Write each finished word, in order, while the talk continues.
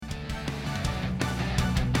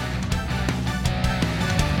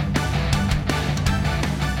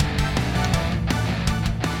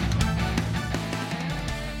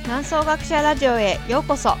南総学者ラジオへよう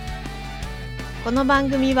こそ。この番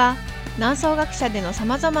組は南総学者でのさ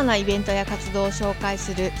まざまなイベントや活動を紹介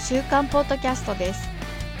する週刊ポッドキャストです。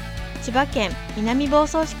千葉県南房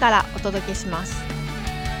総市からお届けします。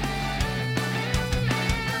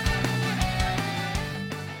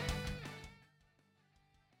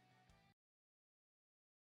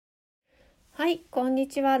はい、こんに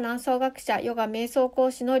ちは。南総学者ヨガ瞑想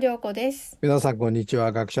講師の涼子です。皆さんこんにち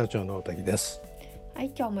は。学者長の大滝です。は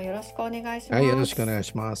い、今日もよろしくお願いします。はい、よろしくお願い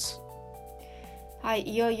します。はい、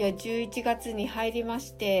いよいよ11月に入りま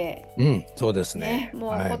して、そうですね。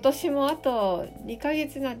もう今年もあと2ヶ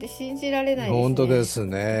月なんて信じられないですね。本当です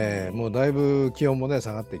ね。もうだいぶ気温もね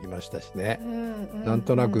下がってきましたしね。なん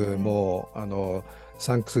となくもう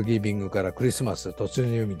サンクスギビングからクリスマス突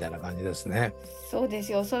入みたいな感じですね。そうで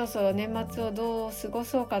すよ。そろそろ年末をどう過ご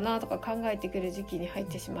そうかなとか考えてくる時期に入っ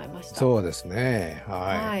てしまいました。そうですね。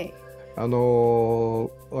はい。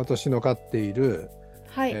私の飼っている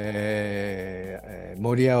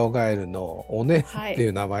モリアオガエルのおねってい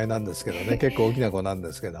う名前なんですけどね、結構大きな子なん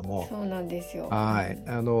ですけども。そうなんですよ。はい。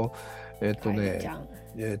10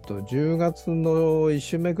月の1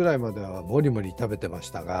週目くらいまではもりもり食べてまし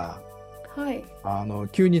たが、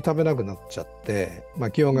急に食べなくなっちゃって、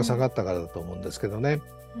気温が下がったからだと思うんですけどね。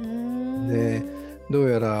で、どう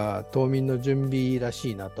やら冬眠の準備ら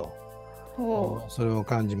しいなと。それを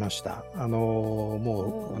感じました。もう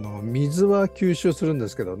水は吸収するんで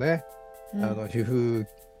すけどね、皮膚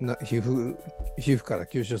から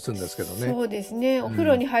吸収するんですけどね。そうですね。お風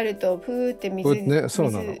呂に入るとプーって水ね、そ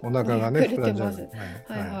うなの。お腹がね膨れてます。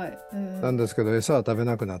なんですけど餌は食べ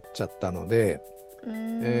なくなっちゃったので、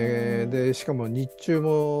でしかも日中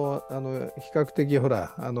も比較的ほ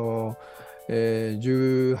ら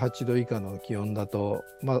18度以下の気温だと、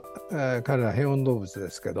彼ら変温動物で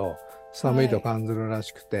すけど寒いと感じるら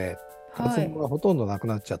しくて、活動がほとんどなく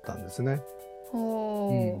なっちゃったんですね。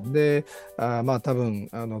で多分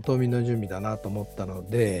冬眠の準備だなと思ったの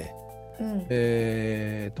で、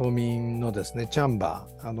冬眠のですねチャンバ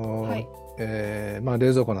ー冷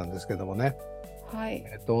蔵庫なんですけどもね、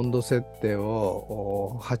温度設定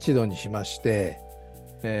を8度にしまして、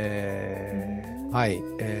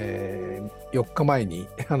4日前に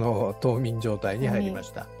冬眠状態に入りま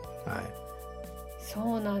した。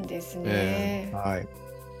そうなんですね。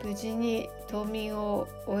無事に冬眠を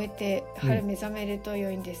終えて春目覚めると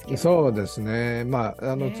良いんですけど、そうですね。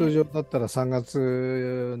通常だったら3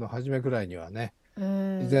月の初めくらいにはね、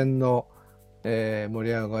自然のモ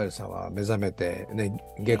リアオガエルさんは目覚めてね、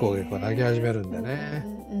ゲコゲコ鳴き始めるんでね。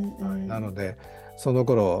なのでその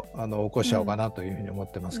頃起こしちゃおうかなというふうに思っ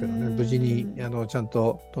てますけどね。無事にちゃん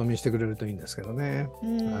と冬眠してくれるといいんですけどね。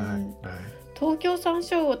東京サン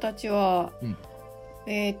ショウウオたちは、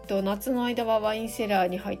夏の間はワインセラー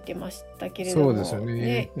に入ってましたけれども、そうですよ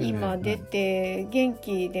ね。今出て元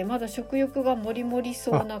気でまだ食欲がもりもり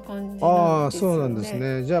そうな感じなんですよね。そうなんです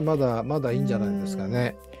ね。じゃあまだいいんじゃないですか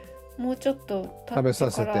ね。もうちょっと食べさ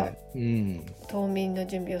せて、冬眠の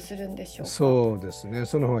準備をするんでしょうか。そうですね。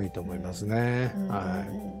その方がいいと思いますね。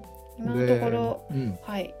今のところ、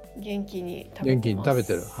元気に食べてます。元気に食べ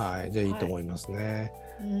てる。じゃあいいと思いますね。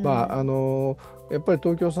やっぱり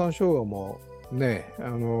東京サンショウウオもね、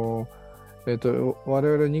我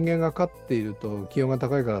々人間が飼っていると気温が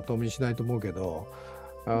高いから冬眠しないと思うけど、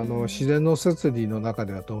自然の摂理の中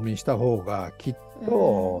では冬眠した方がきっ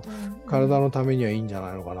と体のためにはいいんじゃ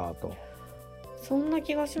ないのかなと。そんな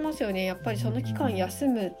気がしますよね。やっぱりその期間休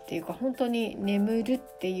むっていうか、本当に眠るっ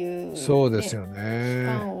ていう、そうですよね。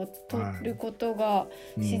期間を取ることが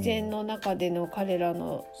自然の中での彼ら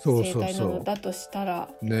の生態なのだとしたら、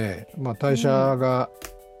代謝が、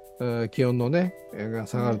気温のねが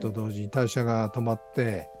下がると同時に代謝が止まっ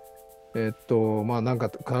て、なんか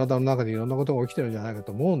体の中でいろんなことが起きてるんじゃないか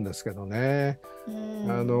と思うんですけどね。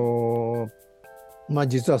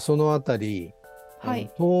実はそのあたり、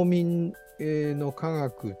冬眠の科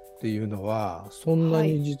学っていうのはそんな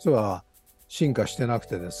に実は進化してなく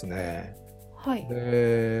てですね、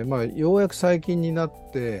ようやく最近になっ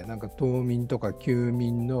てなんか冬眠とか休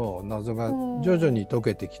眠の謎が徐々に解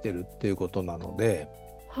けてきてるっていうことなので、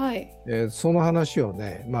その話を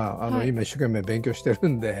ね、今一生懸命勉強してる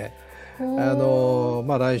んで、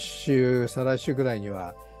来週再来週ぐらいに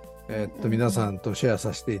は皆さんとシェア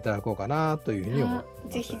させていただこうかなというふうに思って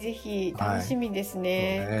ます。ぜひぜひ楽しみです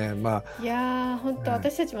ね。いや本当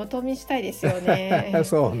私たちも冬眠したいですよね。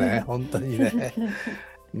そうね、本当にね。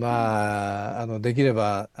できれ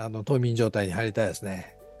ば冬眠状態に入りたいです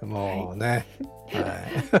ね。もうね。ちょ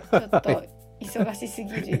っと忙しす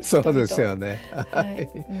ぎる。そうですよね。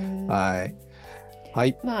は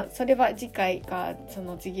い。まあそれは次回かそ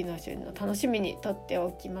の次の週の楽しみにとって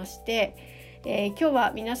おきまして、今日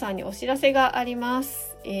は皆さんにお知らせがありま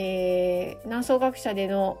す。南総学舎で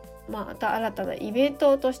のまた新たなイベン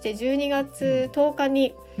トとして12月10日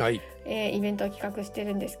に、はいイベントを企画して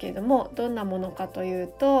るんですけれども、どんなものかという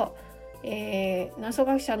と、南総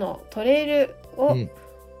学舎のトレイルを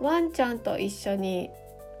ワンちゃんと一緒に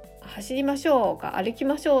走りましょうか歩き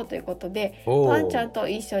ましょうということで、ワンちゃんと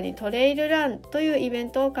一緒にトレイルランというイベン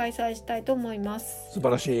トを開催したいと思います。素晴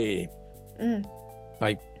らしい。は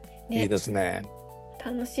い、ね、いいですね。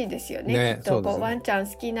楽しいですよね。きっとこうワンちゃん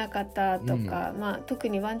好きな方とか、特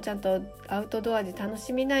にワンちゃんとアウトドアで楽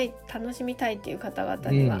しみたいっていう方々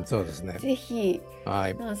には、そうですね、ぜひ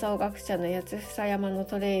南総学舎の八房山の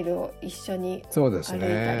トレイルを一緒に歩いたり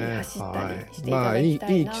走ったりしていただきたいな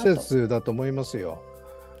と。いい季節だと思いますよ。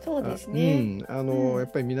そうですね。や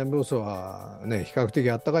っぱり南房総はね比較的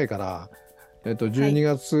暖かいから、12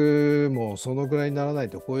月もそのぐらいにならない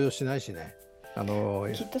と紅葉しないしね。き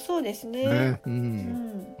っとそうですね。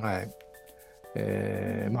はい。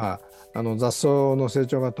雑草の成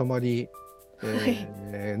長が止まり、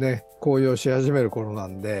紅葉し始める頃な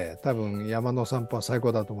んで、多分山の散歩は最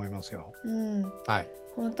高だと思いますよ。はい。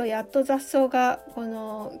本当やっと雑草がこ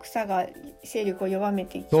の草が勢力を弱め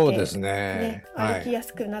てきて、そうですね。歩きや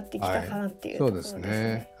すくなってきたかなっていうところです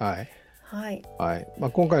ね。はい。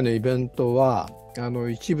今回のイベントは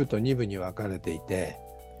1部と2部に分かれていて。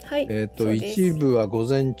一部は午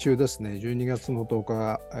前中ですね。12月の10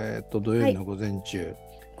日、土曜日の午前中。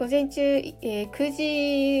午前中、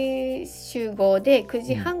9時集合で9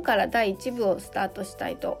時半から第1部をスタートした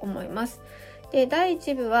いと思います。で、第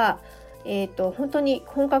1部は、本当に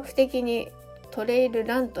本格的にトレイル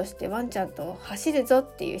ランとしてワンちゃんと走るぞ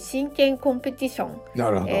っていう真剣コンペティション、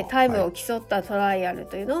タイムを競ったトライアル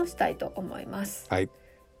というのをしたいと思います。はい。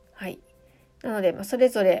なので、それ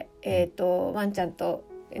ぞれ、ワンちゃんと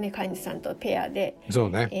飼い主さんとペアで、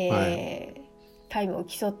タイムを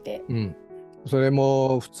競って、それ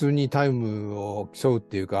も普通にタイムを競うっ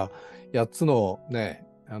ていうか、8つのね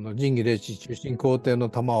仁義礼智中心工程の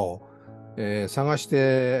玉を、探し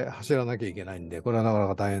て走らなきゃいけないんで、これはなかな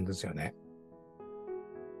か大変ですよね。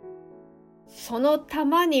その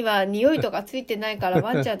玉には匂いとかついてないから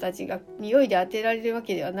ワンちゃんたちが匂いで当てられるわ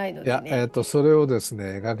けではないのでね。それをです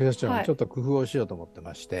ね、学者長もちょっと工夫をしようと思って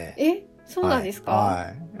まして。そうなんです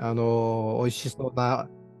か。美味しそ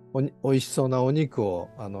うなお肉を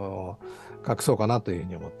隠そうかなというふう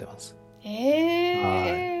に思ってます。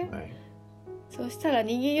そうしたら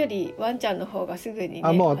人間よりワンちゃんの方がすぐに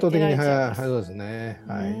ね、もう圧倒的に早いですね。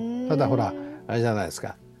ただほらあれじゃないです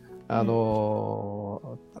か。そ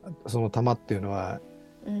の玉っていうのは、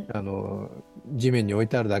地面に置い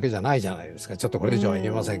てあるだけじゃないじゃないですか。ちょっとこれ以上は言え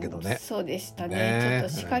ませんけどね。そうでしたね。ちょ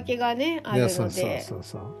っと仕掛けがね、あるので、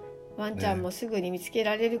ワンちゃんもすぐに見つけ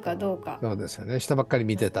られるかどうか。そうですよね。下ばっかり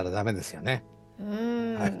見てたらダメですよね。こ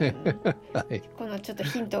のちょっと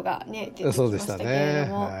ヒントがね出てきましたけれ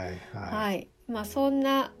ども、そん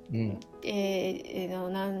な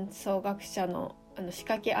南総学舎の仕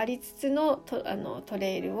掛けありつつのト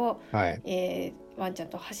レイルを、ワンちゃん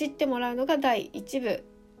と走ってもらうのが第1部、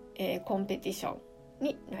コンペティション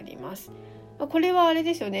になります。これはあれ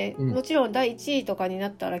ですよね、もちろん第1位とかにな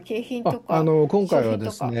ったら景品とか今回は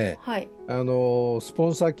ですね、スポ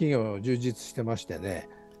ンサー企業充実してましてね、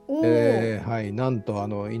なんと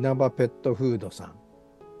稲葉ペットフードさん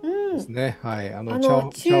ですね。チ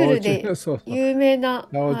ュールで有名な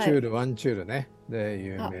チャオチュール、ワンチュールねで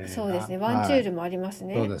有名な。そうですね、ワンチュールもあります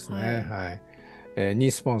ね。そうですね。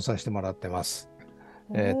にスポンサーしてもらってます。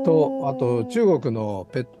あと中国の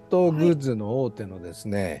ペットグッズの大手のです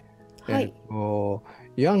ね、ヤン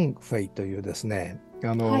フェイというですね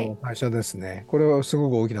会社ですね。これはすご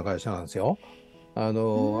く大きな会社なんですよ。ア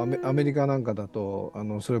メリカなんかだと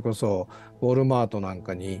それこそウォールマートなん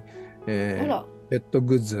かに、ペット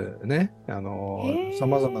グッズねさ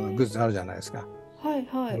まざまなグッズあるじゃないですか。それ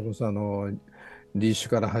こそリーシュ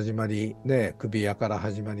から始まりね、首輪から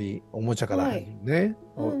始まりおもちゃから始まりね、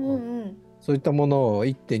そういったものを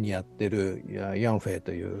一手にやってるヤンフェイ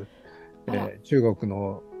という、中国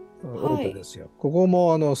の大手ですよ。ここ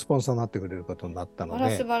もスポンサーになってくれることになったの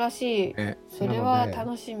で、素晴らしい。それは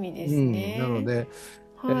楽しみですね。なので、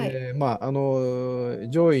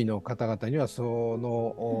上位の方々にはそ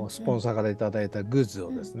のスポンサーからいただいたグッズ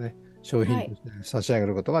をですね、商品として差し上げ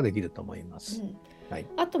ることができると思います。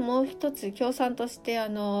あともう一つ協賛として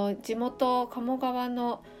地元鴨川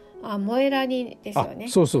の萌えラニですよね。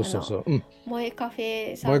そう。萌えカフ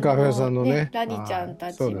ェさんのね、ラニちゃん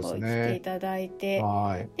たちも来ていただいて、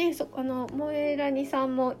で萌えラニさ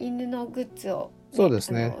んも犬のグッズをそうで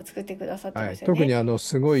すね。作ってくださってますよね。特に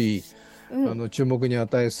すごい注目に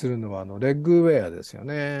値するのはレッグウェアですよ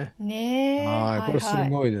ね。ねえ。はい、これす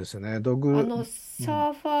ごいですね。サー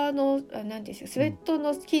ファーの何ですか、スウェット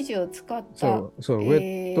の生地を使った、ウ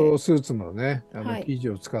ェットスーツのね生地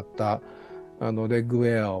を使ったレッグウ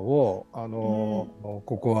ェアを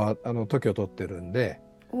ここは特許取ってるんで。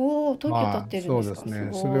特許取ってるんですか。そうですね。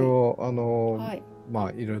それを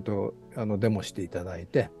いろいろとデモしていただい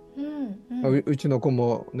て、うちの子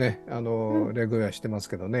もねレッグウェアしてます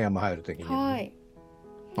けどね、山入る時に。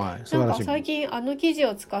なんか最近生地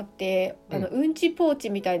を使ってうんちポーチ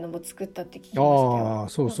みたいのも作ったって聞きましたよ。なん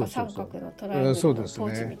か三角のトライアングルのポ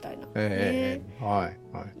ーチみたいな。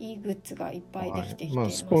いいグッズがいっぱいできてきていま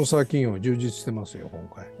す。スポンサー企業充実してますよ今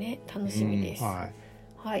回。ね、楽しみです。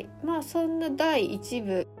そんな第1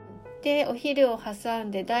部でお昼を挟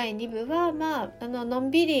んで第2部はの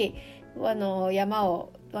んびり山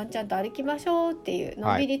をワンちゃんと歩きましょうっていう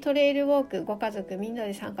のんびりトレイルウォーク、ご家族みんな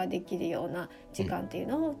で参加できるような時間っていう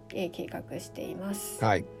のを、計画しています。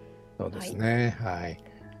そうですね。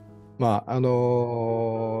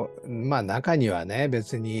中にはね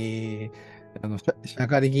別にしゃ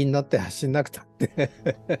かり気になって走んなくたって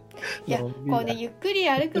いやこうねゆっくり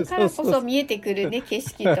歩くからこそ見えてくるね景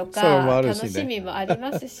色とか楽しみもあり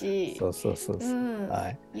ますし、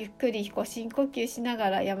ゆっくり深呼吸しなが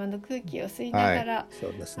ら山の空気を吸いながら、そ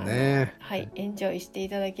うですね、エンジョイしてい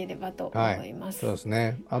ただければと思います。そうです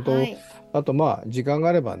ね。あと時間が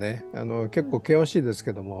あればね結構険しいです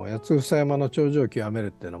けども、八ツ房山の頂上を極める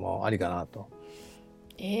っていうのもありかなと。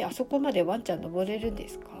あそこまでワンちゃん登れるんで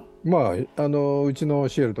すか？うちの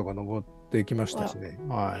シエルとか登ってきましたしね。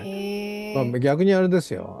逆にあれで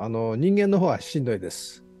すよ、人間の方はしんどいで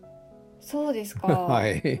す。そうですか。あ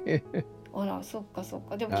ら、そっか。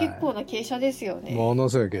でも結構な傾斜ですよね。もの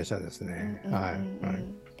すごい傾斜ですね。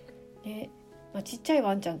ちっちゃい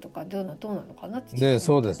ワンちゃんとかどうなのかなって。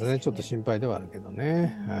そうですね。ちょっと心配ではあるけど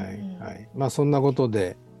ね。そんなこと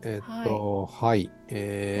で。良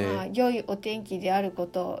いお天気であるこ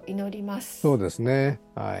とを祈ります。そうですね。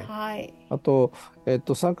あと、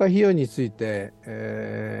参加費用について、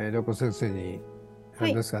涼子先生に、あ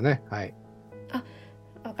れですかね。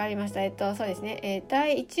わかりました。そうですね。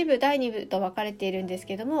第1部、第2部と分かれているんです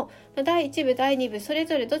けども、第1部、第2部、それ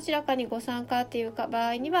ぞれどちらかにご参加っていう場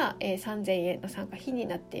合には、3000円の参加費に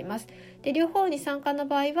なっています。で、両方に参加の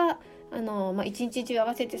場合は、1日中合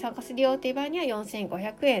わせて参加するよっていう場合には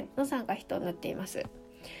4500円の参加費となっています。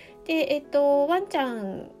で、ワンちゃ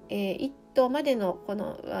ん、1頭までのこ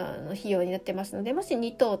の費用になってますので、もし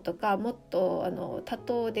2頭とかもっと多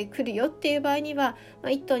頭で来るよっていう場合には、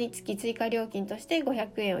1頭につき追加料金として500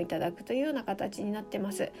円をいただくというような形になって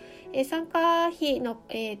ます。参加費の、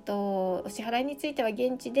お支払いについては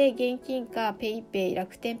現地で現金かペイペイ、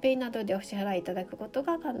楽天ペイなどでお支払いいただくこと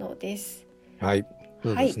が可能です。そ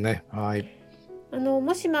うですね。も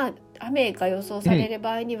し雨が予想される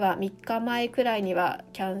場合には、3日前くらいには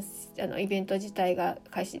イベント自体が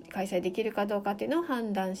開催できるかどうかっていうのを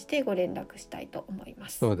判断してご連絡したいと思いま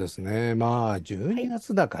す。そうですね。12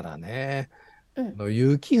月だからね、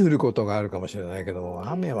雪降ることがあるかもしれないけど、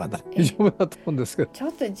雨は大丈夫だと思うんですけど、ちょ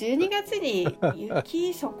っと12月に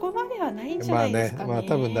雪そこまではないんじゃないですかね。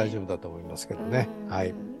多分大丈夫だと思いますけどね。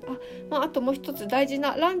あともう一つ大事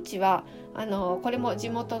なランチはこれも地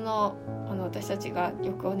元の私たちが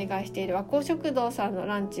よくお願いしている和光食堂さんの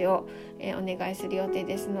ランチを、お願いする予定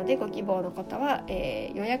ですので、ご希望の方は、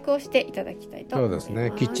予約をしていただきたいと思います。そうです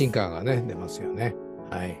ね。キッチンカーがね出ますよね。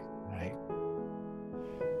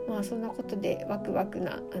そんなことでワクワク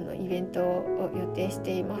なイベントを予定し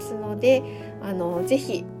ていますので、ぜ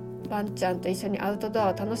ひワンちゃんと一緒にアウトド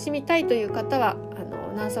アを楽しみたいという方は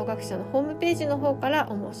南総学舎のホームページの方から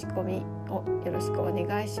お申し込みをよろしくお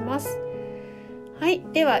願いします。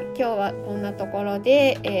では今日はこんなところ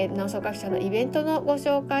で、南総学舎のイベントのご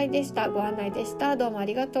紹介でした。ご案内でした。どうもあ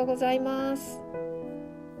りがとうございます。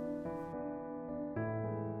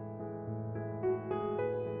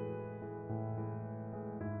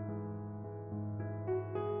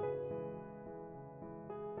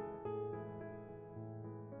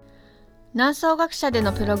南総学舎で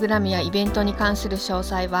のプログラムやイベントに関する詳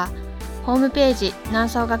細はホームページ南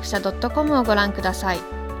総学舎 .com をご覧ください。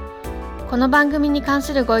この番組に関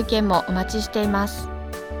するご意見もお待ちしています。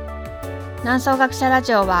南総学舎ラ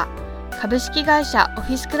ジオは株式会社オ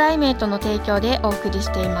フィスクライメートの提供でお送りし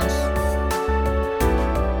ています。